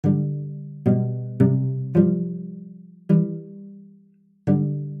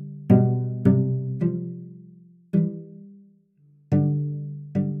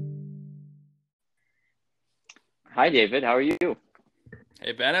Hi, David. How are you?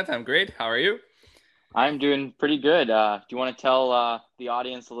 Hey Bennett, I'm great. How are you? I'm doing pretty good. Do you want to tell the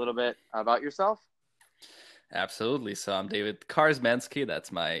audience a little bit about yourself? Absolutely. So I'm David Karsmensky.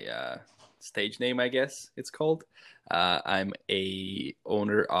 That's my stage name, I guess it's called. I'm a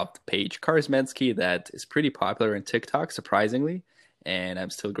owner of the page Karsmensky that is pretty popular on TikTok, surprisingly, and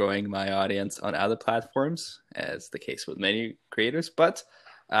I'm still growing my audience on other platforms, as the case with many creators. But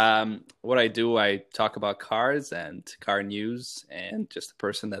what I do, I talk about cars and car news, and just a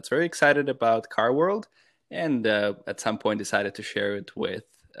person that's very excited about car world, and at some point decided to share it with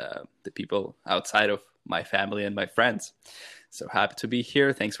the people outside of my family and my friends. So happy to be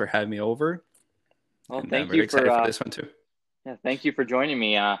here. Thanks for having me over. Well, And I'm thank you very for excited for this one too. yeah, thank you for joining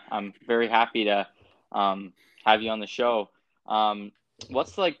me. I'm very happy to um, have you on the show. Um,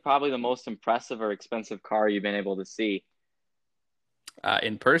 what's like probably the most impressive or expensive car you've been able to see?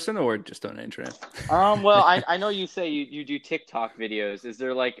 In person or just on the internet? Well, I know you say you do TikTok videos. Is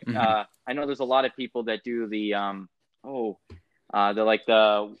there like Mhm. I know there's a lot of people that do the oh they're like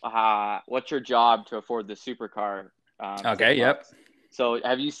the what's your job to afford the supercar Okay, yep. TikToks. So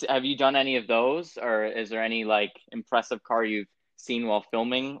have you done any of those, or is there any like impressive car you've seen while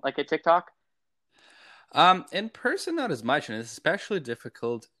filming like a TikTok? In person, not as much, and it's especially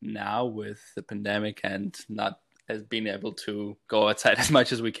difficult now with the pandemic and not as being able to go outside as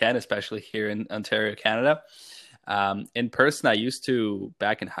much as we can, especially here in Ontario, Canada. In person, I used to,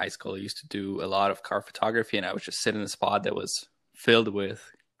 back in high school, I used to do a lot of car photography, and I would just sit in a spot that was filled with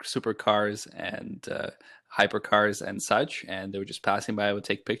supercars and hypercars and such, and they were just passing by. I would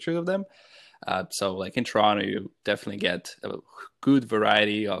take pictures of them. So, like in Toronto, you definitely get a good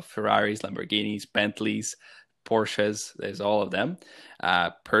variety of Ferraris, Lamborghinis, Bentleys, Porsches. There's all of them.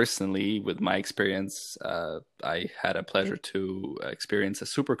 Personally, with my experience, I had a pleasure to experience a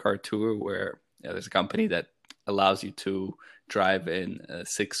supercar tour where there's a company that allows you to drive in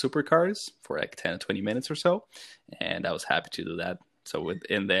six supercars for like 10 or 20 minutes or so. And I was happy to do that. So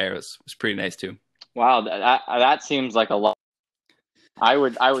within there, it was pretty nice too. Wow, that seems like a lot. I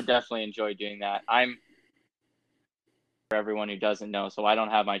would definitely enjoy doing that. I'm for everyone who doesn't know, so I don't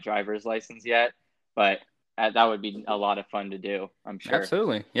have my driver's license yet, but that would be a lot of fun to do, I'm sure.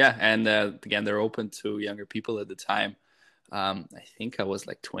 Absolutely. Yeah. And again, they're open to younger people at the time. I think I was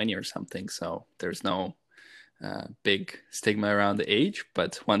like 20 or something. So there's no big stigma around the age.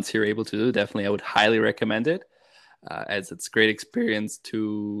 But once you're able to do, definitely I would highly recommend it, as it's a great experience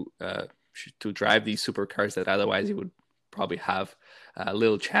to drive these supercars that otherwise you would probably have a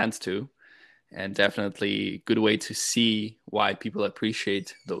little chance to. And definitely good way to see why people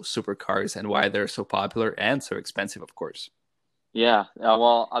appreciate those supercars and why they're so popular and so expensive, of course. Yeah,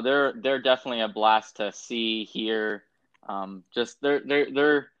 well, they're definitely a blast to see, hear. Just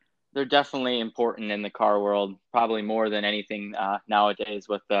they're definitely important in the car world, probably more than anything nowadays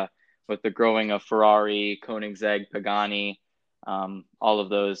with the growing of Ferrari, Koenigsegg, Pagani, all of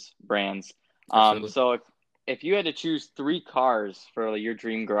those brands. Absolutely. So if you had to choose three cars for like, your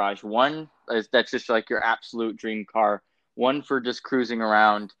dream garage, one is that's just like your absolute dream car, one for just cruising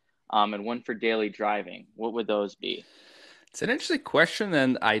around, and one for daily driving, what would those be? It's an interesting question,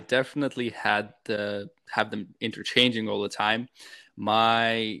 and I definitely have them interchanging all the time.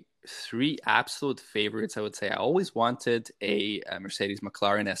 My three absolute favorites, I would say, I always wanted a Mercedes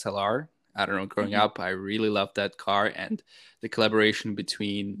McLaren SLR. I don't know, growing Hmm. up, I really loved that car, and the collaboration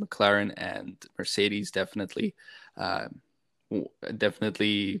between McLaren and Mercedes uh,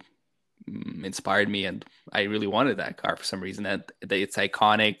 definitely inspired me, and I really wanted that car for some reason. And it's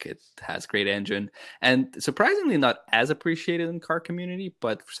iconic, it has great engine, and surprisingly not as appreciated in the car community,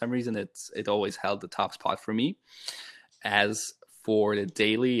 but for some reason it always held the top spot for me. As for the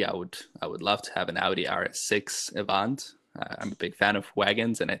daily, I would love to have an Audi RS6 Avant. I'm a big fan of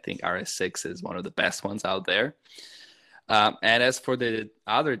wagons, and I think RS6 is one of the best ones out there. And as for the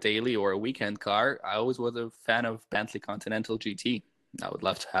other daily or a weekend car, I always was a fan of Bentley Continental GT. I would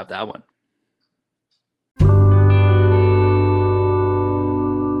love to have that one.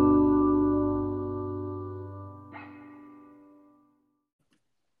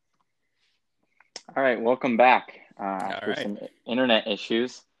 All right, welcome back All after right. some internet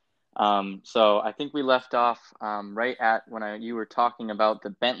issues. So I think we left off right at when you were talking about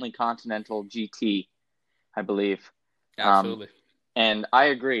the Bentley Continental GT, I believe. Um, Absolutely. and I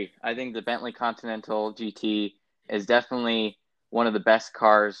agree. I think the Bentley Continental GT is definitely one of the best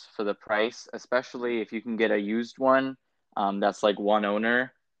cars for the price, especially if you can get a used one that's like one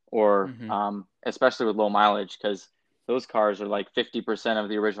owner or Hmm. especially with low mileage because those cars are like 50% of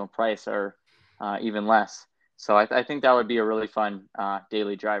the original price or even less. So I think that would be a really fun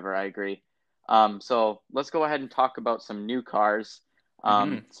daily driver. I agree. So let's go ahead and talk about some new cars.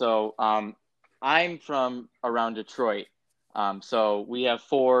 Hmm. I'm from around Detroit. So we have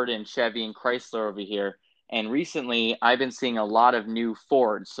Ford and Chevy and Chrysler over here. And recently, I've been seeing a lot of new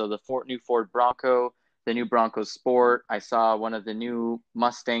Fords. So the new Ford Bronco, the new Bronco Sport. I saw one of the new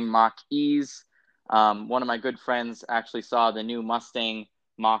Mustang Mach-E's. One of my good friends actually saw the new Mustang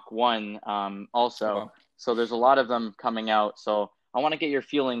Mach-1 also. Wow. So there's a lot of them coming out. So I want to get your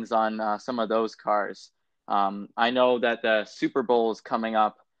feelings on some of those cars. I know that the Super Bowl is coming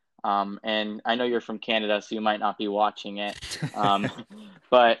up, and I know you're from Canada, so you might not be watching it. Um,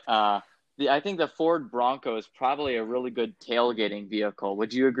 but I think the Ford Bronco is probably a really good tailgating vehicle.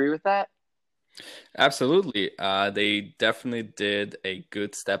 Would you agree with that? Absolutely. They definitely did a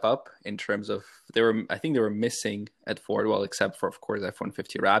good step up in terms of they were. I think they were missing at Ford, well, except for of course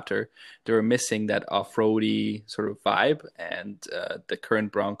F-150 Raptor. They were missing that off-roady sort of vibe, and the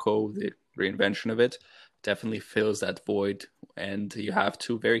current Bronco, the reinvention of it, definitely fills that void. And you have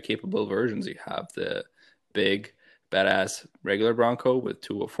two very capable versions. You have the big, badass regular Bronco with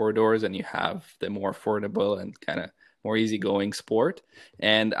two or four doors, and you have the more affordable and kind of more easygoing Sport.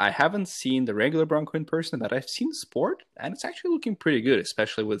 And I haven't seen the regular Bronco in person, but I've seen Sport, and it's actually looking pretty good,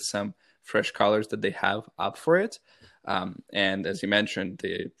 especially with some fresh colors that they have up for it. And as you mentioned,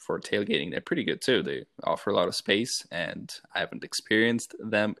 for tailgating, they're pretty good too. They offer a lot of space, and I haven't experienced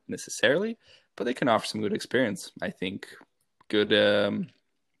them necessarily, but they can offer some good experience. I think good,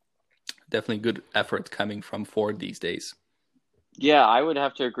 definitely good effort coming from Ford these days. Yeah, I would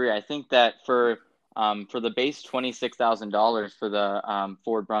have to agree. I think that for the base $26,000 for the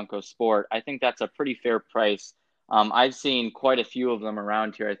Ford Bronco Sport, I think that's a pretty fair price. I've seen quite a few of them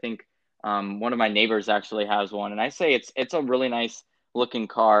around here. I think one of my neighbors actually has one, and I say it's a really nice looking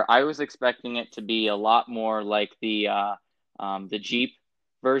car. I was expecting it to be a lot more like the Jeep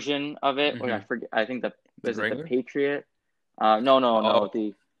version of it. Oh, I Hmm. forget. I think the The is it the regular? Patriot? No. Oh,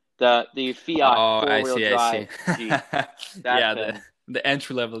 The Fiat oh, four I wheel see, I see. drive Jeep. That Yeah, thing. the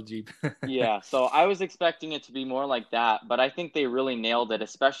entry level Jeep. Yeah, so I was expecting it to be more like that, but I think they really nailed it,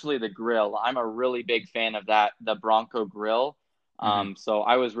 especially the grill. I'm a really big fan of that, the Bronco grill. Hmm. So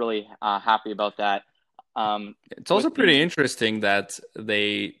I was really happy about that. It's also With pretty the interesting that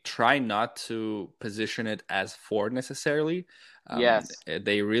they try not to position it as Ford necessarily. Yes.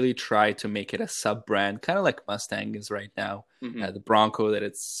 They really try to make it a sub brand, kind of like Mustang is right now. Hmm. The Bronco, that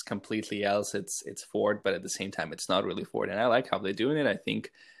it's completely else. It's Ford, but at the same time, it's not really Ford. And I like how they're doing it. I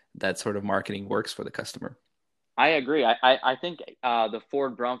think that sort of marketing works for the customer. I agree. I think the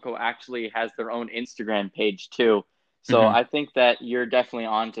Ford Bronco actually has their own Instagram page too. So Hmm. I think that you're definitely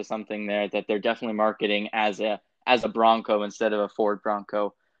on to something there, that they're definitely marketing as a Bronco instead of a Ford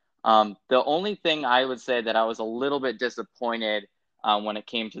Bronco. The only thing I would say that I was a little bit disappointed when it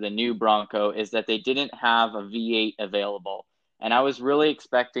came to the new Bronco is that they didn't have a V8 available. And I was really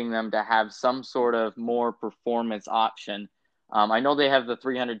expecting them to have some sort of more performance option. I know they have the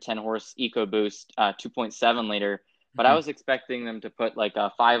 310 horse EcoBoost 2.7 liter, but I Hmm. was expecting them to put like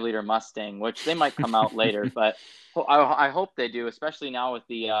a 5 liter Mustang, which they might come out later. But I hope they do, especially now with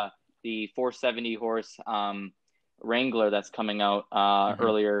the 470 horse Wrangler that's coming out Hmm.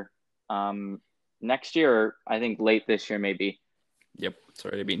 earlier next year. I think late this year maybe. Yep, it's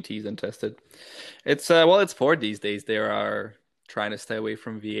already been teased and tested. It's it's Ford these days. They are trying to stay away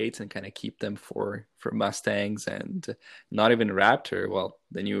from V8s and kind of keep them for Mustangs and not even Raptor. Well,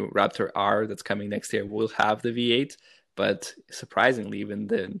 the new Raptor R that's coming next year will have the V8, but surprisingly, even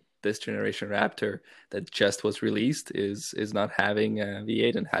the this generation Raptor that just was released is not having a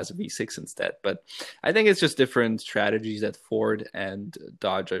V8 and has a V6 instead. But I think it's just different strategies that Ford and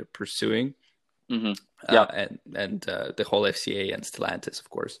Dodge are pursuing, Hmm. Yep. and the whole FCA and Stellantis, of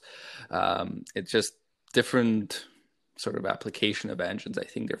course. It's just different sort of application of engines I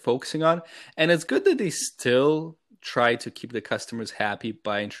think they're focusing on, and it's good that they still try to keep the customers happy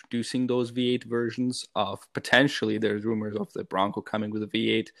by introducing those V8 versions of potentially there's rumors of the Bronco coming with a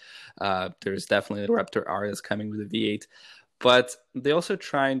V8. There's definitely the Raptor R that's coming with a V8, but they also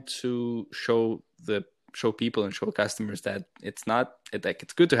trying to show people and show customers that it's not like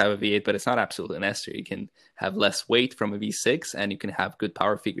it's good to have a V8, but it's not absolutely necessary. You can have less weight from a V6, and you can have good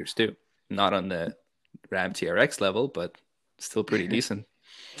power figures too. Not on the Ram TRX level, but still pretty decent.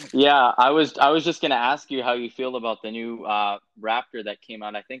 Yeah, I was just gonna ask you how you feel about the new Raptor that came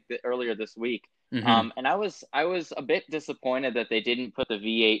out. I think that earlier this week. Hmm. And I was a bit disappointed that they didn't put the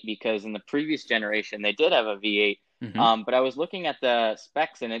V8 because in the previous generation they did have a V8. Hmm. But I was looking at the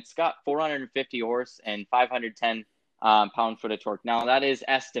specs and it's got 450 horse and 510 pound-foot of torque. Now that is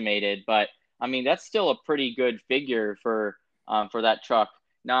estimated, but I mean that's still a pretty good figure for that truck.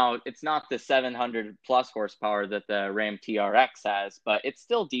 Now, it's not the 700 plus horsepower that the Ram TRX has, but it's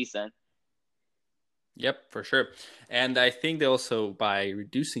still decent. Yep, for sure. And I think they also, by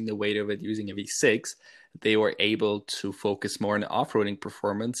reducing the weight of it using a V6, they were able to focus more on off-roading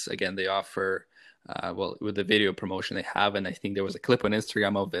performance. Again, they offer, well, with the video promotion they have, and I think there was a clip on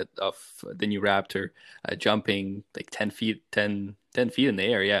Instagram of it, of the new Raptor jumping like 10 feet in the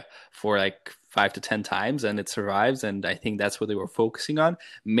air, yeah, for like 5 to 10 times, and it survives. And I think that's what they were focusing on.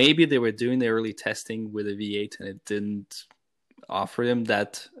 Maybe they were doing the early testing with a V8 and it didn't offer them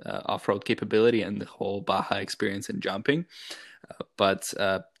that off-road capability and the whole Baja experience in jumping. But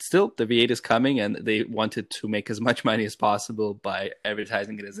still, the V8 is coming, and they wanted to make as much money as possible by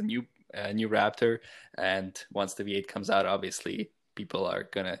advertising it as a new Raptor. And once the V8 comes out, obviously people are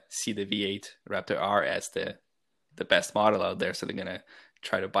gonna see the V8 Raptor R as the best model out there, so they're gonna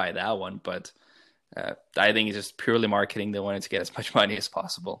try to buy that one. But I think it's just purely marketing. They wanted to get as much money as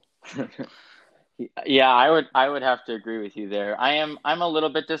possible. Yeah, I would have to agree with you there. I'm a little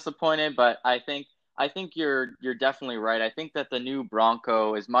bit disappointed, but I think you're definitely right. I think that the new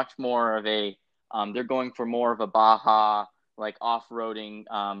Bronco is much more of a they're going for more of a Baja like off-roading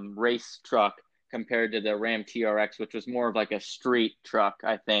race truck compared to the Ram TRX, which was more of like a street truck,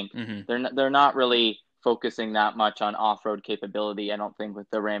 I think. Mm-hmm. They're not really focusing that much on off-road capability, I don't think, with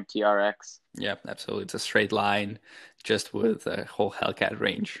the Ram TRX. Yeah, absolutely. It's a straight line, just with a whole Hellcat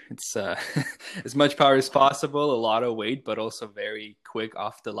range. It's as much power as possible, a lot of weight, but also very quick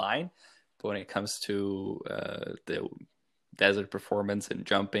off the line. But when it comes to the desert performance and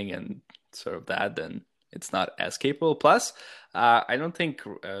jumping and sort of that, then it's not as capable. Plus, I don't think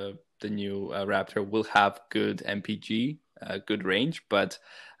the new Raptor will have good MPG, good range, but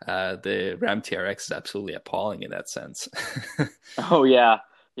the Ram TRX is absolutely appalling in that sense. Oh yeah,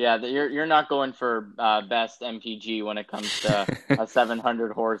 yeah. You're not going for best MPG when it comes to a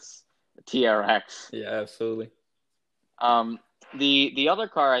 700 horse TRX. Yeah, absolutely. Um, the other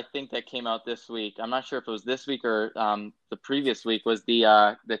car I think that came out this week, I'm not sure if it was this week or the previous week, was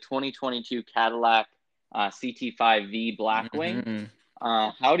the 2022 Cadillac CT5V Blackwing.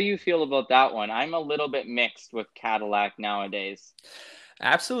 Mm-hmm. How do you feel about that one? I'm a little bit mixed with Cadillac nowadays.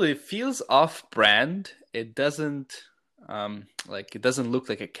 Absolutely. It feels off-brand. It doesn't like it doesn't look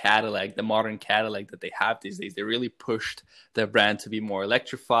like a Cadillac, the modern Cadillac that they have these days. They really pushed their brand to be more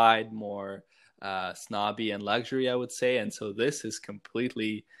electrified, more snobby and luxury, I would say. And so this is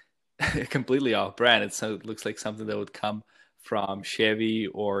completely completely off-brand. It looks like something that would come from Chevy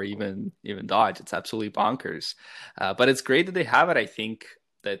or even Dodge. It's absolutely bonkers. But it's great that they have it. I think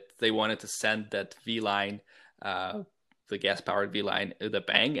that they wanted to send that V line, the gas powered V line, with a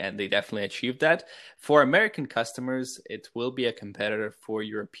bang, and they definitely achieved that. For American customers, it will be a competitor for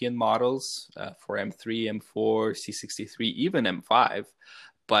European models, for M3, M4, C63, even M5.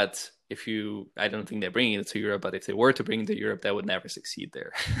 But I don't think they're bringing it to Europe, but if they were to bring it to Europe, that would never succeed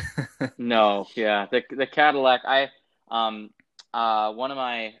there. No, yeah, the Cadillac. One of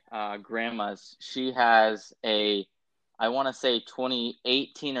my grandmas, she has a, I want to say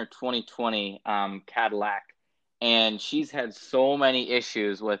 2018 or 2020 Cadillac, and she's had so many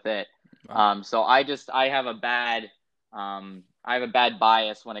issues with it. Wow. So I have a bad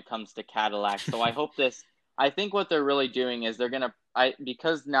bias when it comes to Cadillac. So I hope this. I think what they're really doing is they're gonna.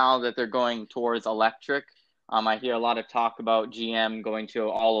 Because now that they're going towards electric. I hear a lot of talk about GM going to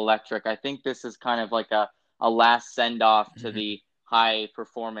all electric. I think this is kind of like a last send off to Mm-hmm. the high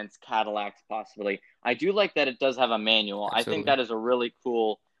performance Cadillacs, possibly. I do like that it does have a manual. I think Absolutely. that is a really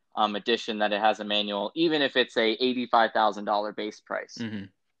cool addition that it has a manual, even if it's a $85,000 base price. Mm-hmm.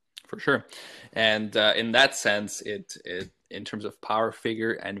 For sure. And in that sense, it in terms of power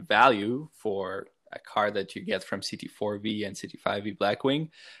figure and value for a car that you get from CT4V and CT5V Blackwing,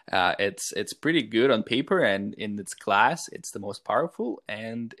 it's pretty good on paper, and in its class, it's the most powerful.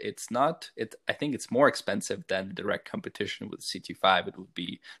 And it's not it. I think it's more expensive than direct competition with CT5. It would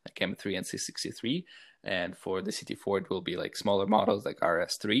be like M3 and C63, and for the CT4, it will be like smaller models like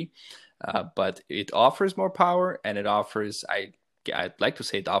RS3. But it offers more power, and I'd like to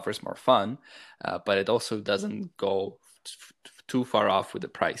say it offers more fun, but it also doesn't go too far off with the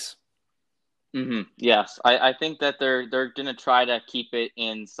price. Yes, I think that they're gonna try to keep it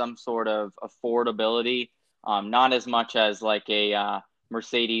in some sort of affordability, not as much as like a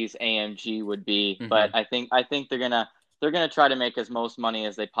Mercedes AMG would be, but Hmm. I think they're gonna try to make as most money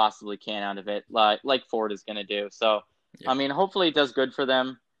as they possibly can out of it, like Ford is gonna do. So, Yeah. I mean, hopefully it does good for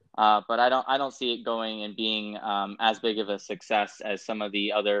them, but I don't see it going and being as big of a success as some of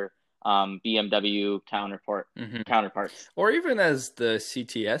the other BMW Hmm. counterparts. Or even as the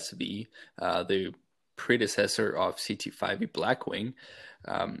CTSV, the predecessor of CT5E Blackwing.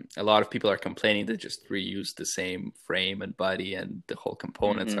 A lot of people are complaining they just reuse the same frame and body and the whole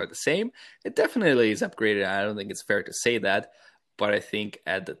components Mm-hmm. are the same. It definitely is upgraded. I don't think it's fair to say that, but I think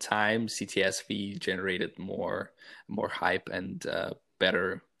at the time CTSV generated more hype and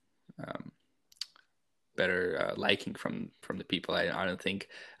better um, liking from the people. I don't think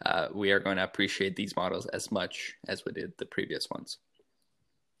we are going to appreciate these models as much as we did the previous ones.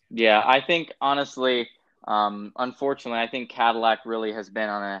 Yeah, I think honestly, unfortunately, I think Cadillac really has been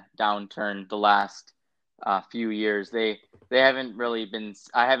on a downturn the last few years. They haven't really been.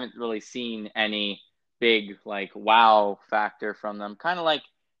 I haven't really seen any big like wow factor from them. Kind of like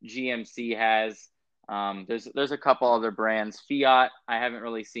GMC has. There's a couple other brands. Fiat, I haven't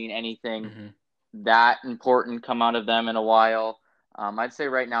really seen anything Mm-hmm. that important come out of them in a while. I'd say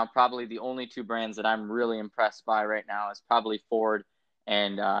right now, probably the only two brands that I'm really impressed by right now is probably Ford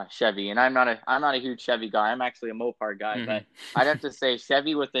and Chevy. And I'm not a huge Chevy guy. I'm actually a Mopar guy, Mm-hmm. but I'd have to say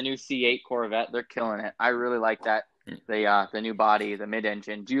Chevy with the new C8 Corvette, they're killing it. I really like that. The new body, the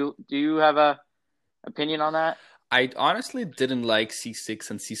mid-engine. Do you have a opinion on that? I honestly didn't like C6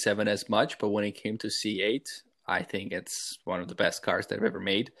 and C7 as much, but when it came to C8, I think it's one of the best cars they've ever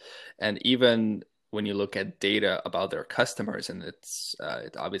made. And even when you look at data about their customers, and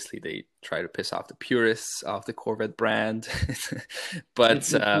obviously they try to piss off the purists of the Corvette brand, but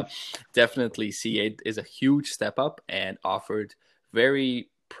definitely C8 is a huge step up and offered very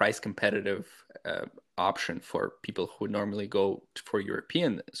price competitive option for people who normally go for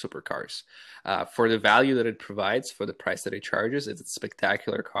European supercars. For the value that it provides, for the price that it charges, it's a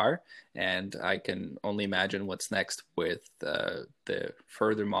spectacular car, and I can only imagine what's next with the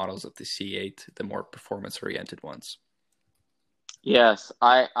further models of the C8, the more performance-oriented ones. Yes,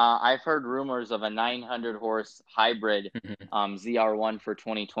 I've heard rumors of a 900 horse hybrid Mm-hmm. ZR1 for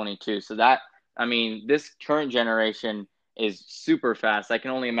 2022. So that I mean, this current generation is super fast. I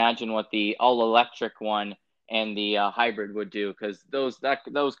can only imagine what the all electric one and the hybrid would do because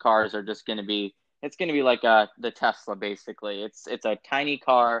those cars are just going to be it's going to be like the Tesla basically. It's a tiny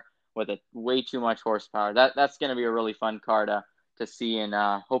car with a way too much horsepower. That's going to be a really fun car to see and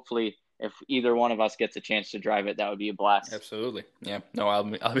hopefully if either one of us gets a chance to drive it, that would be a blast. Absolutely. Yeah. No,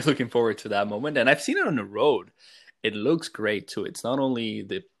 I'll be looking forward to that moment. And I've seen it on the road. It looks great too. It's not only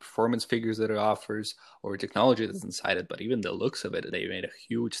the performance figures that it offers or technology that's inside it, but even the looks of it. They made a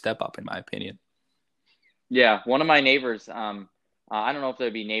huge step up, in my opinion. Yeah, one of my neighbors, I don't know if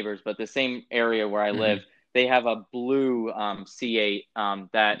they'd be neighbors, but the same area where I live, Hmm. they have a blue C8 that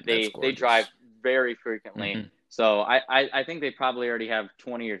That's they drive gorgeous. very frequently. Hmm. So I think they probably already have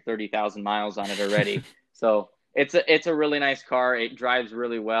 20 or 30,000 miles on it already. So it's a really nice car. It drives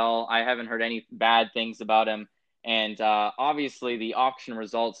really well. I haven't heard any bad things about him. And obviously the auction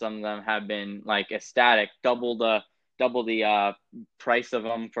results of them have been like ecstatic, double the price of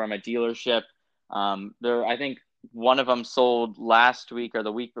them from a dealership. I think one of them sold last week or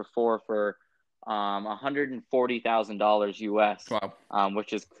the week before for $140,000 US, Wow.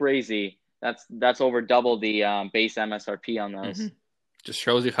 which is crazy. That's over double the base MSRP on Hmm. those. Just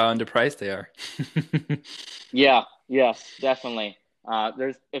shows you how underpriced they are. Yeah, yes, definitely.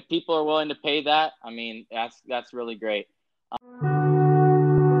 There's if people are willing to pay that, I mean that's really great.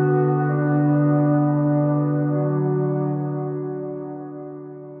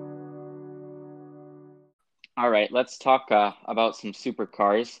 All right, let's talk about some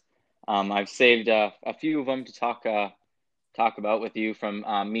supercars. I've saved a few of them to talk about with you from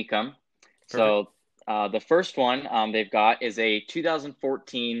Mecum. Perfect. So the first one they've got is a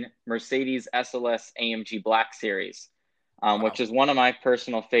 2014 Mercedes SLS AMG Black Series, which Wow. is one of my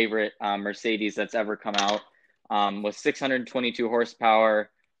personal favorite Mercedes that's ever come out, with 622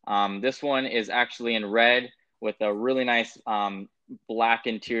 horsepower. This one is actually in red with a really nice black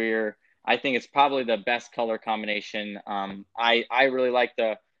interior. I think it's probably the best color combination. I really like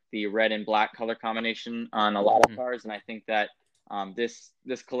the red and black color combination on a lot of Hmm. cars, and I think that this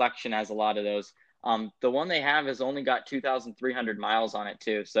collection has a lot of those. The one they have has only got 2,300 miles on it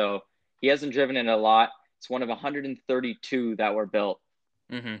too, so he hasn't driven it a lot. It's one of 132 that were built.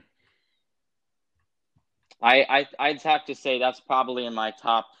 Hmm. I'd have to say that's probably in my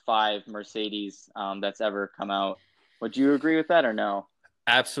top five Mercedes that's ever come out. Would you agree with that or no?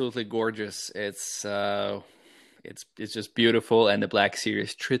 Absolutely gorgeous. It's just beautiful, and the Black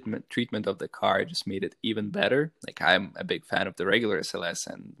Series treatment of the car just made it even better. Like I'm a big fan of the regular SLS,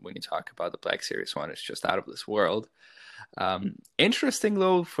 and when you talk about the Black Series one, it's just out of this world. Interesting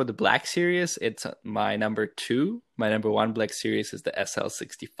though, for the Black Series, it's my number two. My number one Black Series is the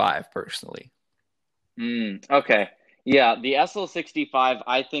SL65 personally. Okay. Yeah, the SL65,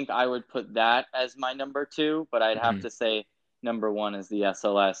 I think I would put that as my number two, but I'd have Hmm. to say number one is the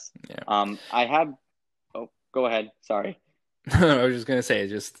SLS. Yeah. I have, oh, go ahead. Sorry. I was just gonna say,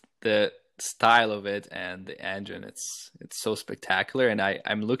 just the style of it and the engine. It's so spectacular, and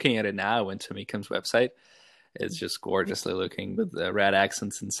I'm looking at it now. Went to Mecum's website. It's just gorgeously looking with the red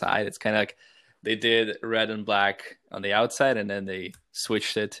accents inside. It's kind of like they did red and black on the outside, and then they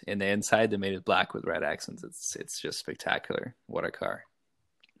switched it in the inside. They made it black with red accents. It's just spectacular. What a car!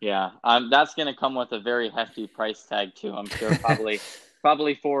 Yeah, that's going to come with a very hefty price tag too. I'm sure probably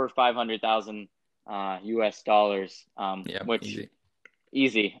 400,000 or 500,000 US dollars, Yeah, which easy.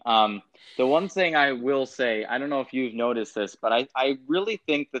 easy. The one thing I will say, I don't know if you've noticed this, but I really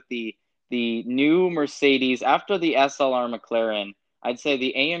think that the new Mercedes after the SLR McLaren, I'd say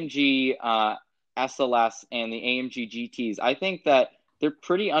the AMG SLS and the AMG GTs, I think that they're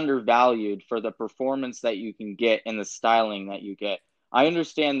pretty undervalued for the performance that you can get and the styling that you get. I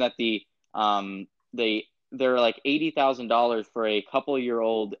understand that they're like $80,000 for a couple-year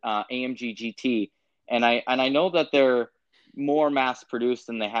old AMG GT, and I know that they're more mass produced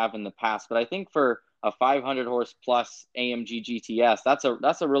than they have in the past. But I think for a 500 horse plus AMG GTS,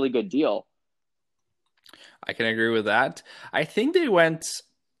 that's a really good deal. I can agree with that. I think they went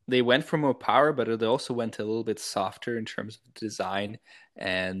for more power, but they also went a little bit softer in terms of design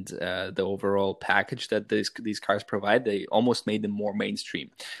and the overall package that these cars provide. They almost made them more mainstream.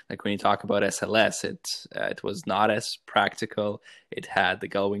 Like when you talk about SLS, it was not as practical. It had the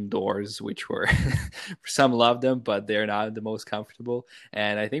gull-wing doors, which were some love them, but they're not the most comfortable.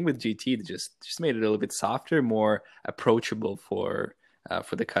 And I think with GT, they just made it a little bit softer, more approachable for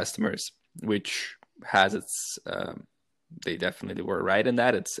the customers, which has its they definitely were right in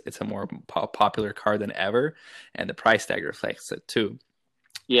that it's a more popular car than ever, and the price tag reflects it too.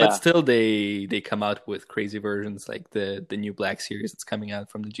 But Yeah. still, they come out with crazy versions like the new Black Series that's coming out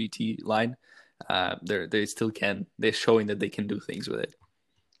from the GT line. They still can, they're showing that they can do things with it.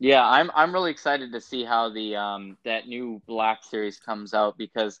 Yeah, I'm really excited to see how the that new Black Series comes out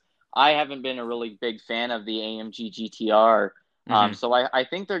because I haven't been a really big fan of the AMG GTR. Hmm. So I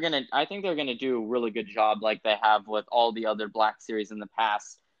think they're gonna do a really good job like they have with all the other Black Series in the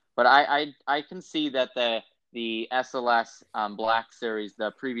past. But I can see that the SLS Black Series,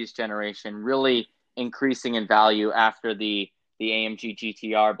 the previous generation, really increasing in value after the AMG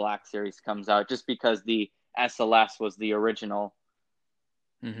GTR Black Series comes out, just because the SLS was the original.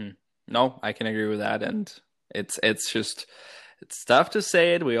 Hmm. No, I can agree with that, and it's just it's tough to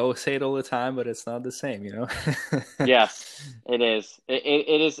say it. We always say it all the time, but it's not the same, you know. Yes, it is.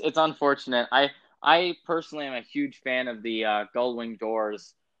 It is. It's unfortunate. I personally am a huge fan of the gull wing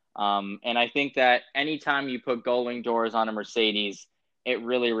doors, and I think that anytime you put gull wing doors on a Mercedes, it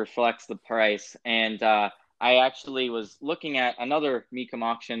really reflects the price. And I actually was looking at another Mecum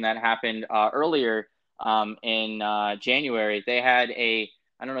auction that happened earlier in January. They had a,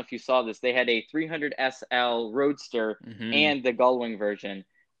 I don't know if you saw this. They had a 300 SL Roadster Hmm. and the gull wing version,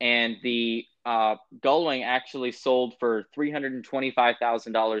 and the Gullwing actually sold for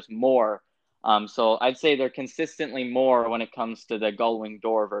 $325,000 more. So I'd say they're consistently more when it comes to the Gullwing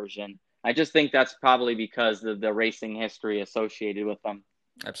door version. I just think that's probably because of the racing history associated with them.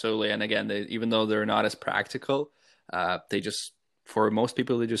 Absolutely, and again, even though they're not as practical, they just for most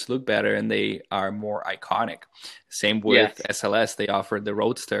people they just look better and they are more iconic. Same with Yes. SLS; they offered the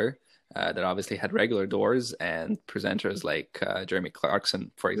Roadster that obviously had regular doors, and presenters like Jeremy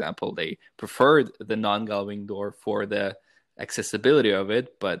Clarkson, for example, they preferred the non-gullwing door for the accessibility of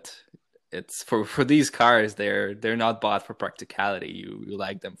it, but it's for these cars they're not bought for practicality. You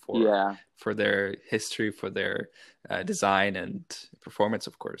like them Yeah. for their history, for their design and performance,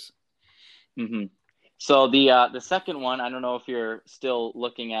 of course. hmm So the second one, I don't know if you're still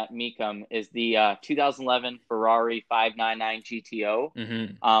looking at Mecum, is the 2011 Ferrari 599 GTO,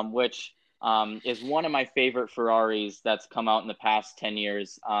 Hmm. which is one of my favorite Ferraris that's come out in the past 10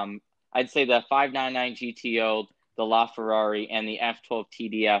 years. I'd say the 599 GTO, the LaFerrari, and the F12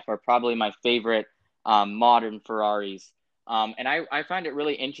 TDF are probably my favorite modern Ferraris. And I find it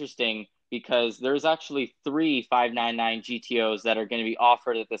really interesting because there's actually three 599 GTOs that are going to be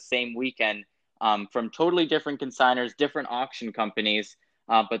offered at the same weekend from totally different consigners, different auction companies,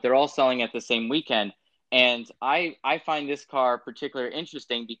 but they're all selling at the same weekend. And I find this car particularly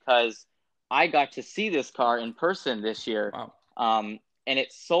interesting because I got to see this car in person this year, Wow. and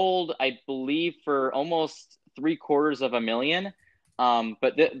it sold, I believe, for almost 750,000.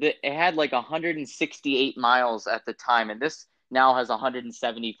 But it had like 168 miles at the time, and now has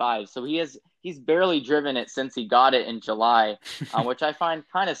 175. So he's barely driven it since he got it in July, which I find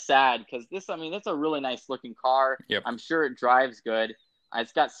kind of sad because it's a really nice looking car. Yep. I'm sure it drives good.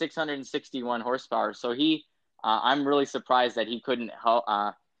 It's got 661 horsepower. So I'm really surprised that he couldn't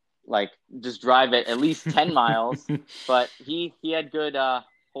like just drive it at least 10 miles, but he had good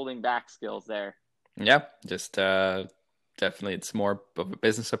holding back skills there. Yeah, just definitely it's more of a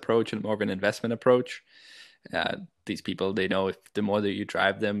business approach and more of an investment approach. These people, they know if the more that you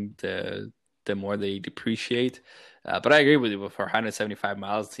drive them, the more they depreciate. But I agree with you. For 175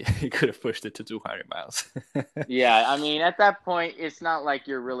 miles, you could have pushed it to 200 miles. Yeah, I mean, at that point, it's not like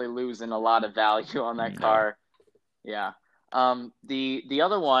you're really losing a lot of value on that car. Yeah. The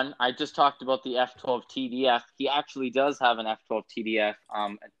other one, I just talked about the F12 TDF. He actually does have an F12 TDF.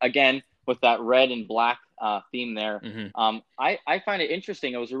 Again, with that red and black theme there. Mm-hmm. I find it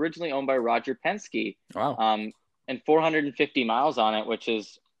interesting. It was originally owned by Roger Penske. Wow. And 450 miles on it, which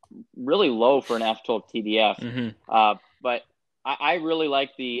is really low for an F12 TDF. Mm-hmm. But I really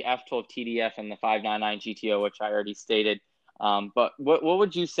like the F12 TDF and the 599 GTO, which I already stated. But what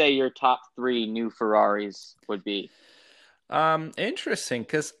would you say your top three new Ferraris would be? Interesting,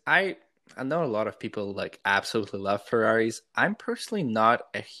 because I know a lot of people like absolutely love Ferraris. I'm personally not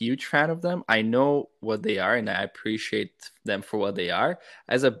a huge fan of them. I know what they are and I appreciate them for what they are.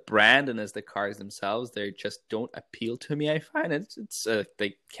 As a brand and as the cars themselves, they just don't appeal to me. I find it's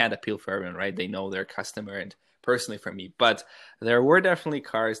they can't appeal for everyone, right? They know their customer and personally for me. But there were definitely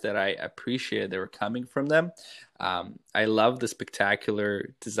cars that I appreciated that were coming from them. I love the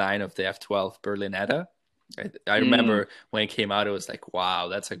spectacular design of the F12 Berlinetta. I remember when it came out, it was like, wow,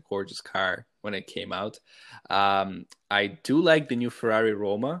 that's a gorgeous car when it came out. I do like the new Ferrari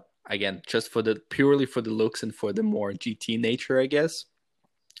Roma, again, just purely for the looks and for the more GT nature, I guess.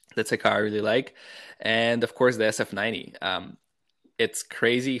 That's a car I really like. And of course, the SF90. It's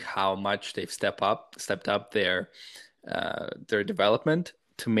crazy how much they've stepped up their development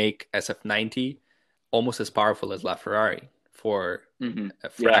to make SF90 almost as powerful as LaFerrari for a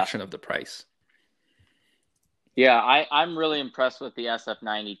fraction of the price. Yeah, I'm really impressed with the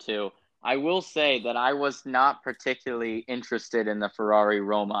SF92. I will say that I was not particularly interested in the Ferrari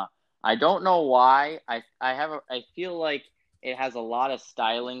Roma. I don't know why. I feel like it has a lot of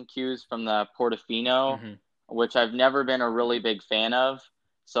styling cues from the Portofino, Mm-hmm. which I've never been a really big fan of.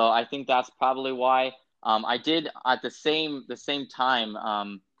 So I think that's probably why. I did at the same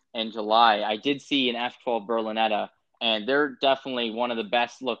time in July, I did see an F12 Berlinetta, and they're definitely one of the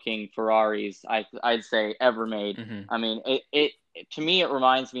best looking Ferraris I'd say ever made. Mm-hmm. I mean, it to me it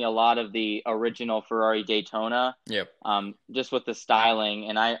reminds me a lot of the original Ferrari Daytona. Yep. Just with the styling,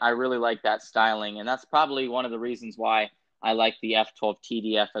 and I really like that styling, and that's probably one of the reasons why I like the F12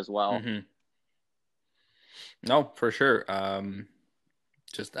 TDF as well. Mm-hmm. No, for sure.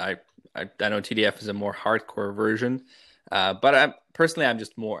 Just I know TDF is a more hardcore version, but I'm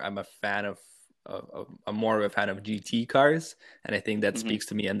a fan of I'm more of a fan of GT cars, and I think that speaks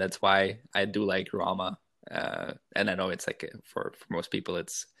to me, and that's why I do like Roma. And I know it's like for most people,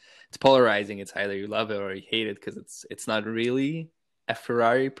 it's polarizing. It's either you love it or you hate it because it's not really a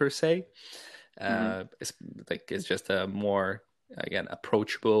Ferrari per se. It's just a more, again,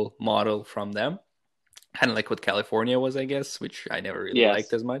 approachable model from them. Kind of like what California was, I guess, which I never really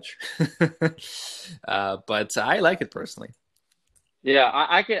liked as much. But I like it personally. Yeah,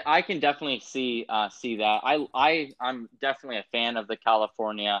 I can definitely see that. I'm definitely a fan of the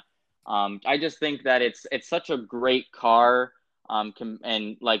California. I just think that it's such a great car.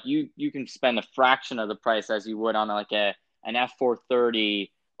 And like you can spend a fraction of the price as you would on like an F430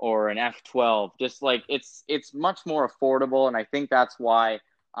 or an F12. Just like it's much more affordable, and I think that's why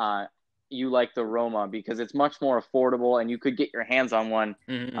you like the Roma, because it's much more affordable and you could get your hands on one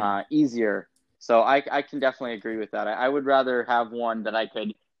easier. So I can definitely agree with that. I would rather have one that I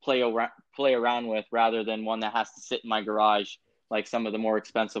could play around with rather than one that has to sit in my garage like some of the more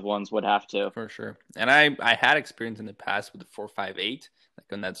expensive ones would have to. For sure. And I had experience in the past with the 458,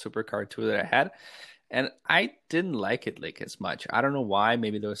 like on that supercar tour that I had. And I didn't like it like as much. I don't know why.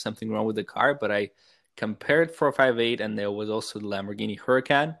 Maybe there was something wrong with the car, but I compared 458 and there was also the Lamborghini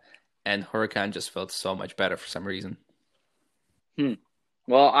Huracan, and Huracan just felt so much better for some reason.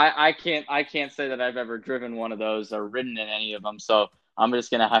 Well, I can't say that I've ever driven one of those or ridden in any of them, so I'm just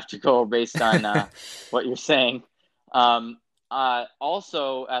gonna have to go based on what you're saying.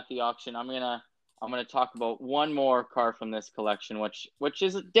 Also at the auction, I'm gonna talk about one more car from this collection, which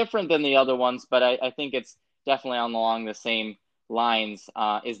is different than the other ones, but I think it's definitely along the same lines.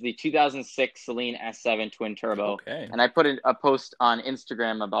 Is the 2006 Saleen S7 twin turbo. Okay. And I put a post on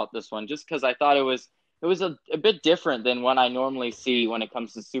Instagram about this one just because I thought it was it was a bit different than what I normally see when it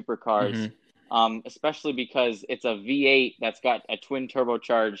comes to supercars, Hmm. especially because it's a V8 that's got a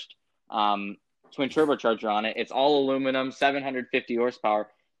um, twin turbocharger on it. It's all aluminum, 750 horsepower,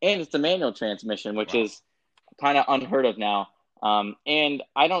 and it's a manual transmission, which Wow. is kind of unheard of now. And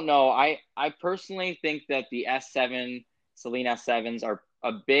I don't know. I personally think that the S7 Celine S7s are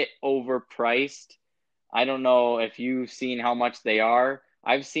a bit overpriced. I don't know if you've seen how much they are.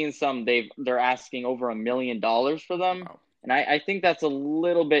 I've seen some they're asking over $1 million for them. Wow. And I think that's a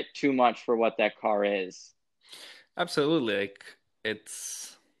little bit too much for what that car is. Absolutely. Like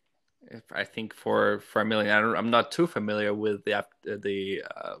it's if I think for a million, I'm not too familiar with the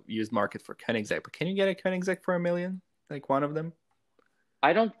used market for Koenigsegg, but can you get a Koenigsegg for a million? Like one of them?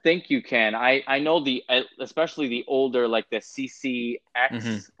 I don't think you can. I know especially the older like the Hmm.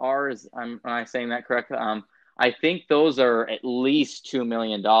 CCXRs. Am I saying that correctly? I think those are at least $2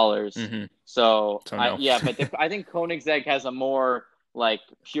 million. Hmm. So So no. yeah, but I think Koenigsegg has a more like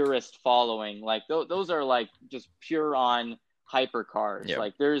purist following. Like those are like just pure on hypercars. Yep.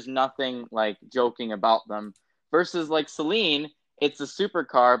 Like there's nothing like joking about them. Versus like Celine, it's a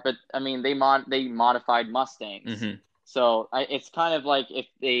supercar, but I mean they modified Mustangs. Hmm. So it's kind of like if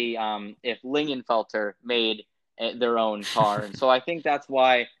Lingenfelter made their own car, and so I think that's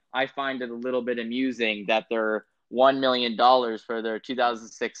why I find it a little bit amusing that they're $1 million for their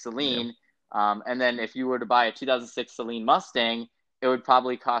 2006 Yeah. Celine, and then if you were to buy a 2006 Celine Mustang, it would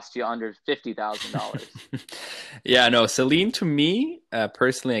probably cost you under $50,000. Yeah, no, Celine to me,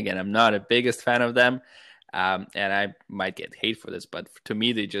 personally, again, I'm not a biggest fan of them. And I might get hate for this, but to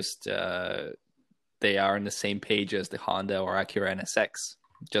me, they are on the same page as the Honda or Acura NSX.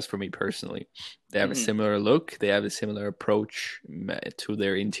 Just for me personally, they have a Hmm. similar look. They have a similar approach to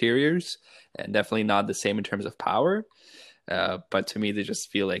their interiors, and definitely not the same in terms of power. But to me, they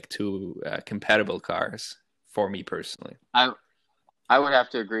just feel like two compatible cars for me personally. I I would have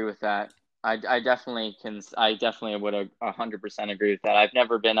to agree with that. I definitely can. I definitely would 100% agree with that. I've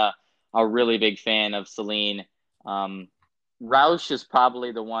never been a really big fan of Celine. Um, Roush is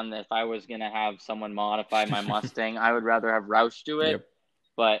probably the one that if I was gonna have someone modify my Mustang, I would rather have Roush do it. Yep.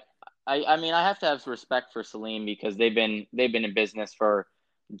 But I mean I have to have respect for Celine because they've been in business for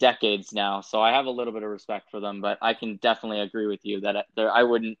decades now. So I have a little bit of respect for them. But I can definitely agree with you that I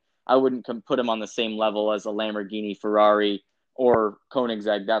wouldn't put them on the same level as a Lamborghini, Ferrari, or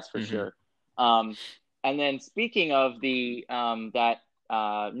Koenigsegg. That's for Hmm. sure. Um, and then speaking of the that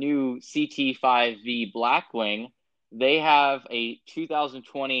new CT5V Blackwing, they have a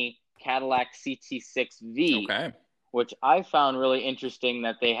 2020 Cadillac CT6V, Okay. which I found really interesting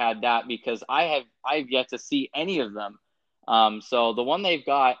that they had that because I've yet to see any of them. So the one they've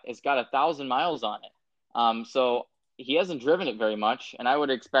got has got 1,000 miles on it. So he hasn't driven it very much, and I would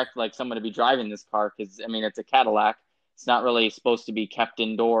expect like someone to be driving this car because I mean it's a Cadillac. It's not really supposed to be kept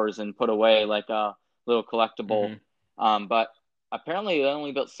indoors and put away like a little collectible. Hmm. But apparently they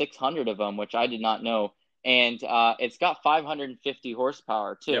only built 600 of them, which I did not know, and it's got 550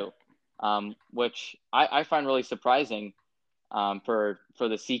 horsepower Yep. too, which I find really surprising for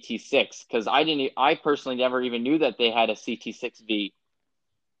the CT6 because I personally never even knew that they had a CT6V.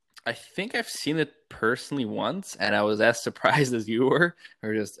 I think I've seen it personally once, and I was as surprised as you were.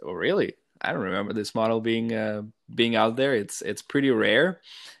 Or just, oh, really? I don't remember this model being out there. It's pretty rare,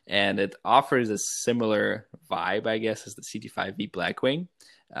 and it offers a similar vibe, I guess, as the CT5V Blackwing.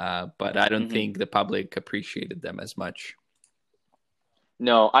 But I don't Hmm. think the public appreciated them as much.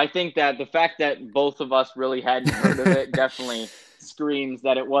 No, I think that the fact that both of us really hadn't heard of it definitely screams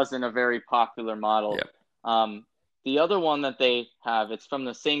that it wasn't a very popular model. Yep. Um, the other one that they have, it's from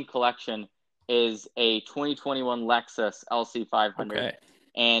the same collection, is a 2021 Lexus LC500. Okay.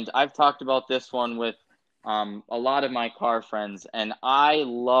 And I've talked about this one with a lot of my car friends, and I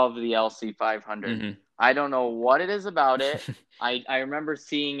love the LC500. Hmm. I don't know what it is about it. I remember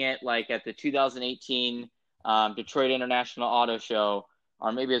seeing it like at the 2018 Detroit International Auto Show,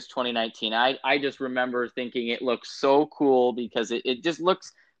 or maybe it's 2019. I just remember thinking it looks so cool because it just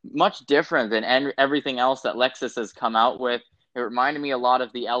looks much different than everything else that Lexus has come out with. It reminded me a lot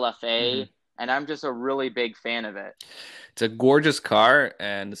of the Hmm. LFA, and I'm just a really big fan of it. It's a gorgeous car,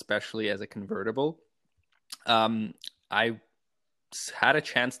 and especially as a convertible. I had a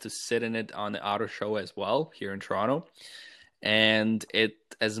chance to sit in it on the auto show as well here in Toronto. And it,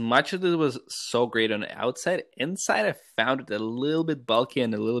 as much as it was so great on the outside, inside I found it a little bit bulky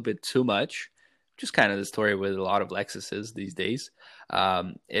and a little bit too much, which is kind of the story with a lot of Lexuses these days.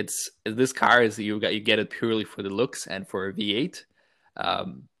 It's this car is you get it purely for the looks and for a V8.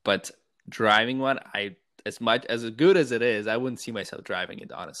 But driving one, I as good as it is, I wouldn't see myself driving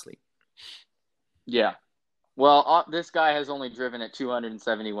it honestly. Yeah. Well, this guy has only driven at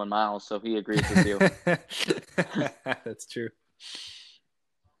 271 miles, so he agrees with you. That's true.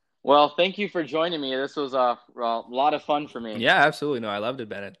 Well, thank you for joining me. This was a lot of fun for me. Yeah, absolutely. No, I loved it,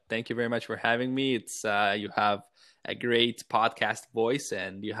 Bennett. Thank you very much for having me. It's you have a great podcast voice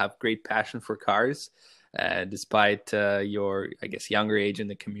and you have great passion for cars. Despite your, I guess, younger age in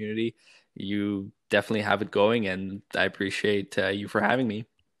the community, you definitely have it going, and I appreciate you for having me.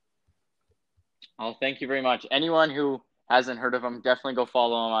 Oh, thank you very much. Anyone who hasn't heard of him, definitely go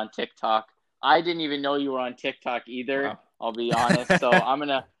follow him on TikTok. I didn't even know you were on TikTok either. Wow. I'll be honest. So I'm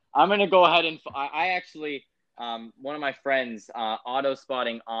gonna go ahead and I actually one of my friends, Auto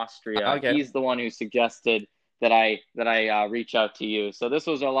Spotting Austria, Okay. he's the one who suggested that I reach out to you. So this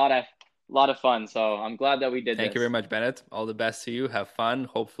was a lot of fun. So I'm glad that we did Thank this. you very much, Bennett. All the best to you. Have fun.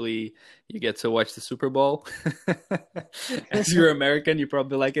 Hopefully, you get to watch the Super Bowl. As you're American, you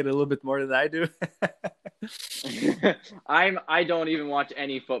probably like it a little bit more than I do. I don't even watch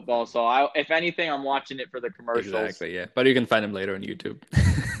any football, so if anything, I'm watching it for the commercials. Exactly, yeah. But you can find them later on YouTube.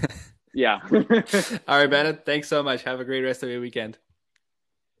 Yeah. All right, Bennett. Thanks so much. Have a great rest of your weekend.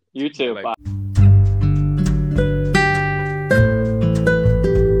 You too. Bye-bye. Bye.